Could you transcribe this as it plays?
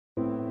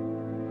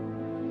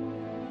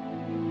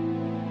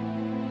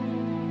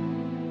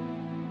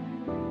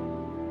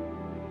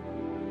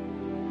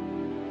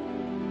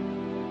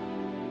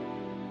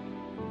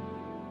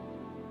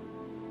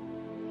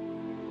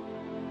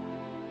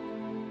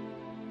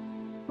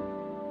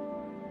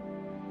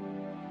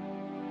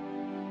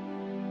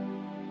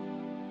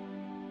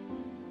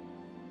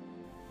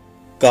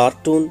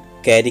Cartoon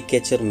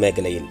caricature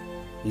മേഖലയിൽ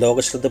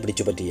ലോകശ്രദ്ധ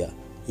പിടിച്ചുപറ്റിയ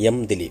M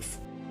Dileef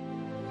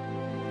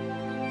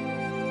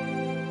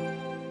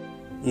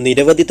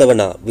നിരവധി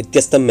തവണ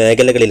വ്യത്യസ്ത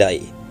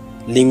മേഖലകളിലായി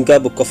ലിംഗ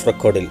ബുക്ക് ഓഫ്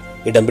റെക്കോർഡിൽ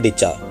ഇടം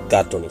പിടിച്ച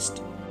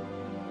കാർട്ടൂണിസ്റ്റ്.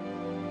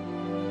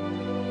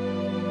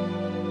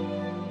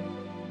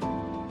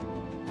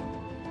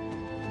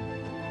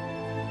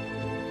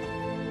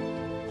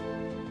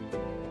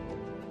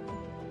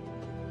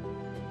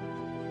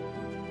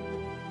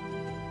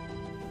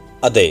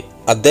 അതെ,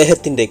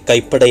 അദ്ദേഹത്തിന്റെ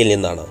കൈപ്പടയിൽ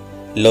നിന്നാണ്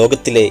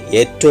ലോകത്തിലെ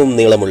ഏറ്റവും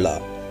നീളമുള്ള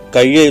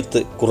കയ്യെഴുത്ത്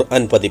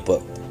ഖുർആൻ പതിപ്പ്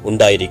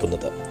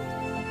ഉണ്ടായിരിക്കുന്നത്.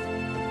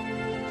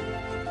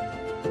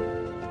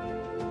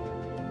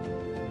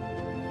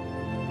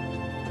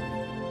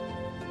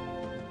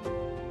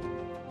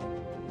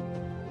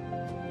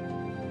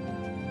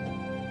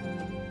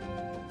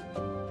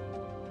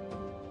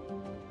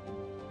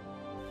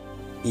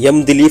 എം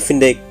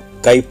ദിലീഫിന്റെ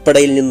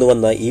കൈപ്പടയിൽ നിന്ന്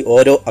വന്ന ഈ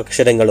ഓരോ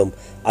അക്ഷരങ്ങളും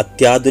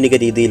അത്യാധുനിക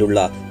രീതിയിലുള്ള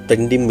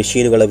പ്രിന്റിംഗ്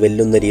മെഷീനുകളെ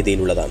വെല്ലുന്ന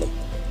രീതിയിലുള്ളതാണ്.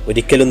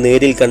 ഒരിക്കലും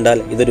നേരിൽ കണ്ടാൽ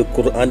ഇതൊരു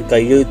ഖുർആൻ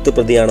കയ്യെഴുത്ത്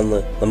പ്രതിയാണെന്ന്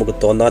നമുക്ക്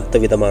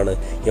തോന്നാത്ത വിധമാണ്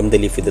എം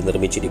ദിലീഫ് ഇത്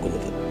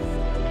നിർമ്മിച്ചിരിക്കുന്നത്.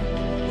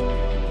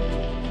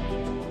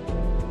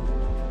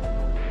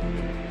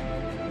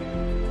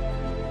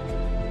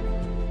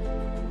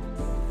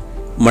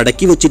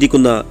 മടക്കി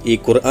വച്ചിരിക്കുന്ന ഈ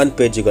ഖുർആൻ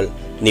പേജുകൾ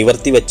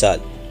നിവർത്തി വെച്ചാൽ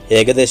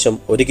ഏകദേശം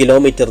 1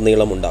 കിലോമീറ്റർ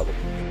നീളമുണ്ടാകും.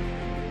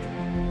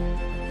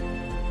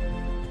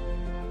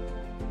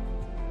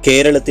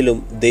 കേരളത്തിലും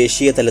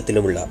ദേശീയ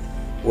തലത്തിലുമുള്ള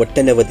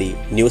ഒട്ടനവധി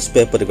ന്യൂസ്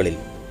പേപ്പറുകളിൽ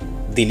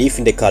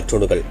ദിലീഫിന്റെ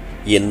കാർട്ടൂണുകൾ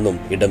എന്നും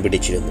ഇടം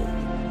പിടിച്ചിരുന്നു.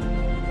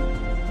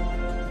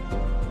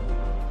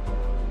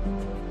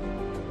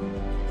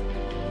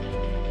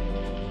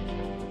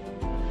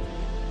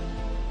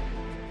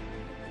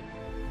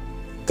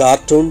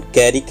 കാർട്ടൂൺ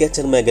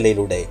കാരിക്കേച്ചർ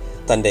മേഖലയിലൂടെ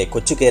തന്റെ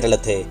കൊച്ചു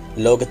കേരളത്തെ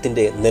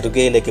ലോകത്തിന്റെ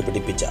നെറുകയിലേക്ക്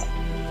പിടിപ്പിച്ച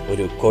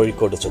ഒരു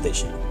കോഴിക്കോട്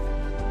സ്വദേശി.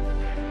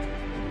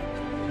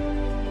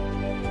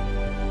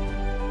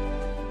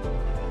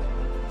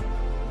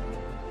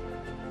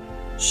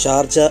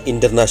 ഷാർജ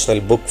ഇന്റർനാഷണൽ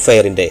ബുക്ക്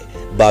ഫെയറിന്റെ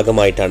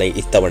ഭാഗമായിട്ടാണ്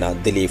ഇത്തവണ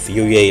ദിലീഫ്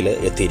UAE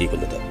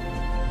എത്തിയിരിക്കുന്നത്.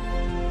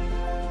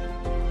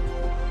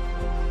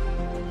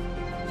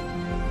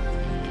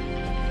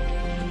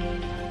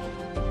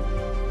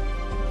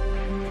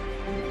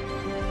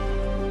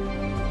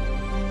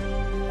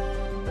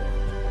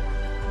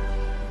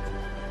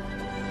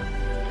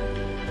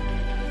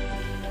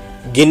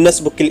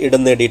 ഗിന്നസ് ബുക്കിൽ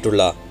ഇടം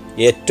നേടിയിട്ടുള്ള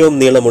ഏറ്റവും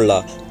നീളമുള്ള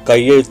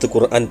കയ്യെഴുത്ത്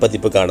ഖുർആൻ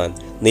പതിപ്പ് കാണാൻ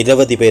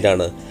നിരവധി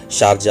പേരാണ്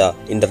ഷാർജ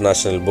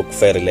ഇന്റർനാഷണൽ ബുക്ക്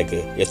ഫെയറിലേക്ക്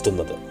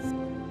എത്തുന്നത്.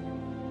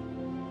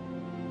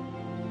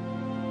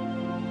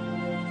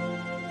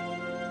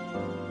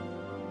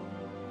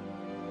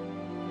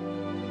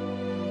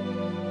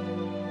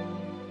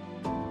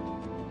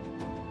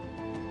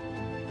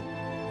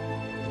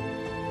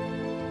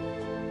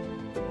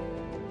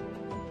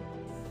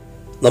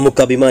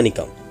 നമുക്ക്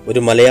അഭിമാനിക്കാം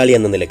ഒരു മലയാളി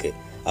എന്ന നിലയ്ക്ക്.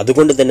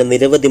 അതുകൊണ്ട് തന്നെ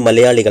നിരവധി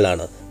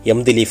മലയാളികളാണ് എം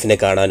ദിലീഫിനെ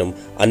കാണാനും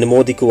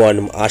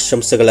അനുമോദിക്കുവാനും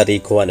ആശംസകൾ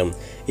അറിയിക്കുവാനും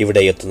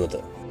ഇവിടെ എത്തുന്നത്.